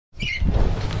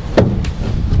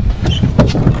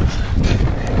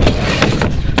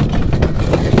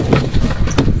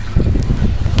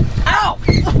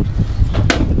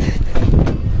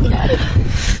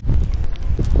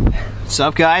What's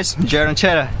up, guys? Jared and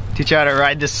Cheddar. Teach you how to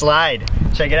ride this slide.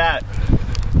 Check it out.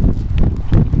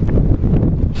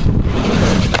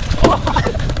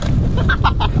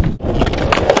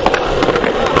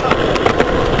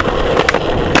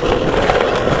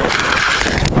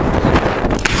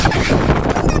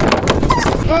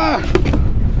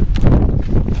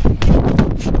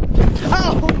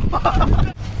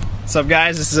 What's up,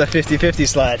 guys? This is a 50-50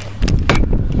 slide.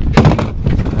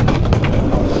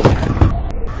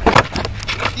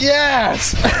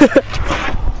 Yes!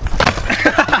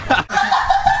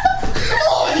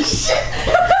 Holy shit!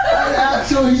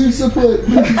 Actually, you support.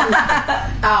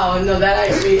 Oh no, that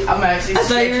actually, I'm actually. I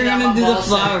thought you were gonna do the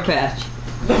flower patch.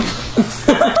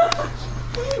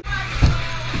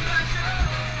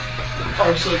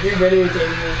 Oh shit, you ready to take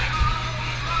me?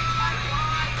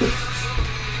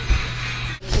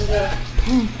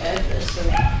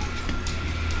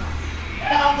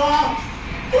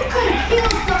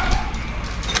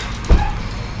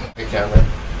 Hey, camera.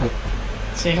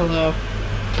 Say hello.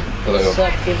 Hello. What's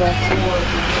up, people?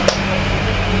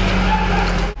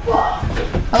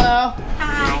 Hello.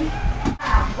 Hi.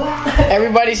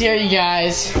 Everybody's here, you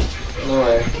guys. No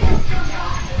way.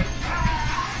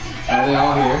 Are they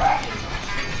all here?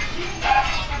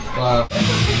 Wow. Oh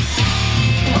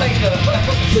my god.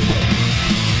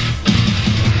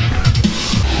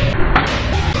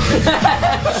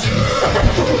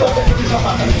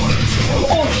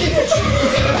 Oh shit!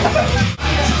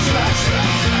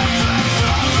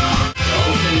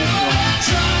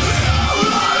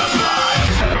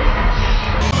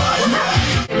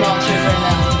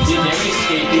 Do you have any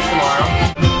skate beats tomorrow?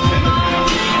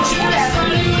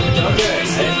 Okay.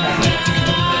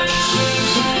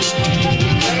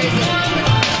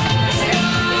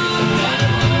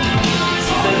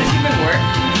 Does this even work?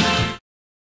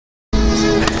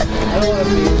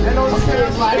 I know it's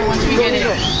gonna slide once we get in.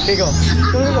 Here you go.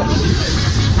 Go.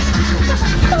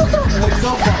 It's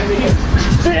so funny.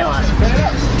 Turn it on.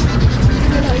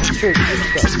 Sure, let's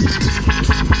go.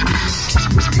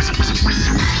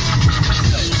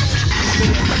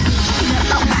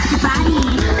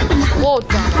 Whoa,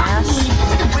 dumbass.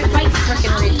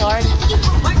 Freaking retard.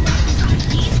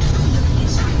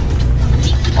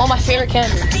 Oh, my favorite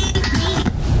candy.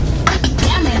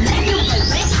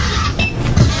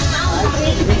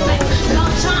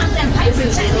 This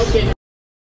is okay.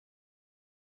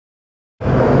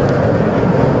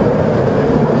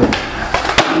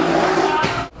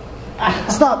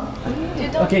 Stop.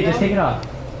 Okay, just take it off.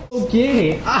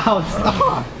 Okay. Ow,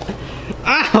 stop.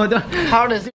 Ow, don't. How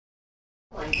does it?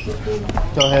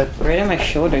 Go ahead. Right on my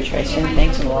shoulder, Tristan.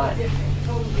 Thanks a lot.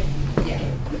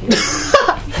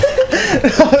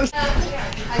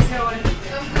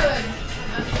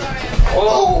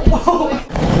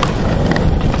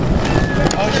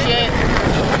 Oh shit.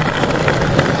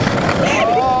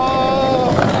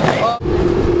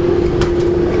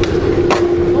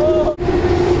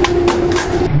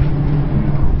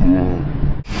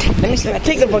 Let me see.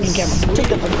 Take the fucking camera. Take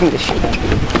the fucking shit.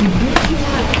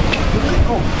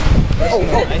 Oh,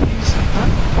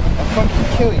 I'll fucking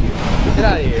kill you. Get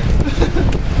out of here.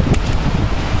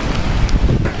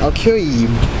 I'll kill you, you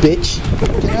bitch.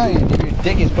 Get out of here, dude. Your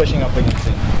dick is pushing up against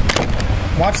it.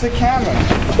 Watch the camera.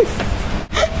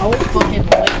 I will fucking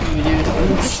lick you, dude.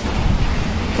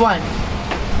 Come on.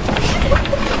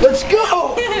 Let's go!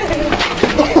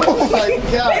 Oh my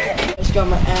god. I just got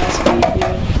my ass beat,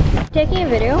 dude. Taking a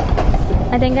video?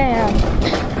 I think I am.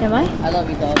 Am I? I love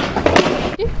you, dog.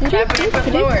 Dude. I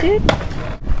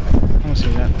want to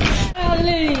see that.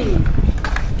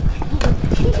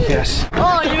 Yes.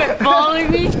 Oh, you're following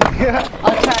me? Yeah.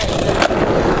 I'll try it.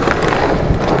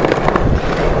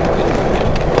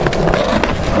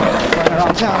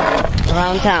 Around town.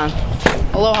 Around town.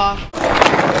 Aloha.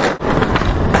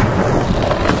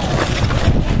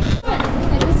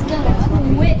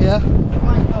 Yeah?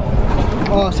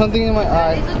 Oh, something in my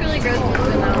eye. These look really gross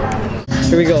now.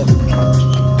 Here we go.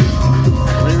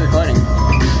 What are you recording?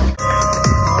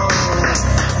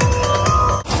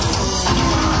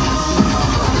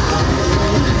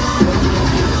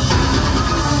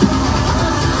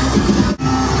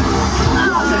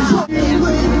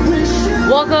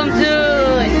 Welcome to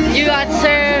You Got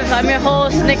Served. I'm your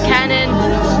host, Nick Cannon,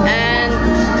 and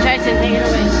Tyson, take it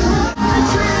away.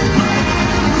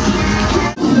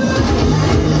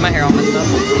 My hair all messed up.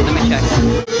 Let me check.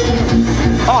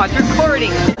 Oh, it's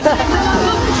recording.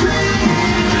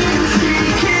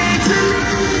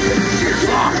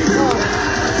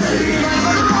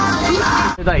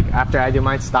 Like after I do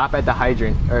mine, stop at the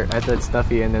hydrant or at the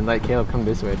stuffy, and then let Caleb come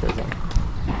this way for a second.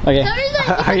 Okay.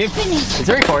 Are you? Is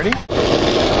it recording?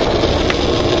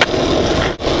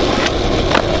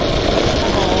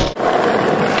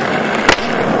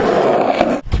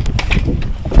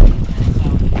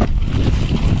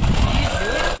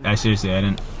 seriously, I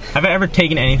didn't. Have I ever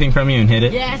taken anything from you and hid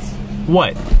it? Yes.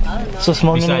 What? So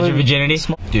smoking Besides your would- virginity?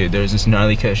 Dude, there's this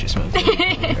gnarly kush you smoked.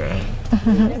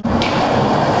 Right.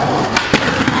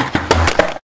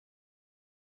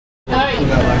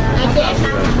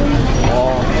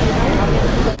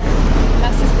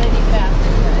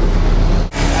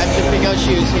 I have to pick out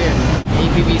shoes here.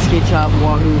 APB skate shop,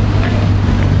 Wahoo.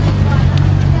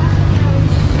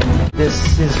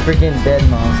 This is freaking dead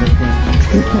mouse, I think.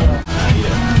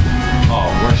 Oh,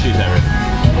 worst shoes ever.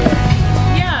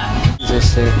 These are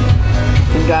sick.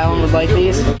 Think Alan would like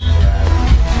these?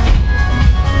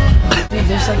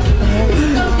 There's like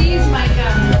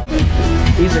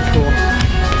these are cool.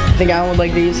 Think Alan would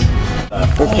like these?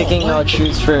 We're picking out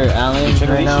shoes for Alan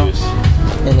right now.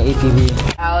 In the APB.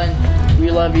 Alan,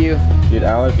 we love you. Dude,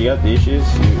 Alan, if you got these shoes,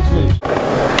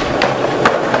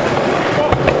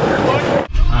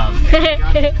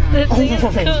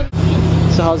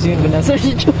 So how's you and Vanessa?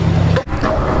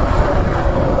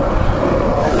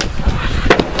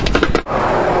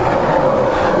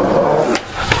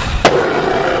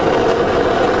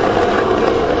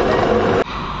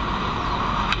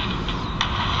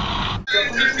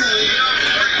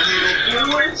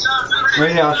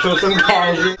 right here, I'll show some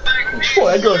cash. Oh,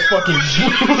 that girl's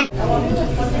fucking.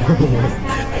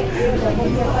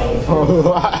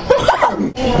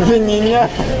 Vinina.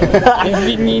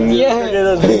 Vinina.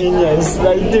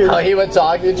 Oh, he went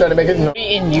talking, trying to make it.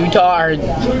 In Utah, or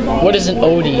what is an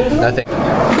Odie? Nothing.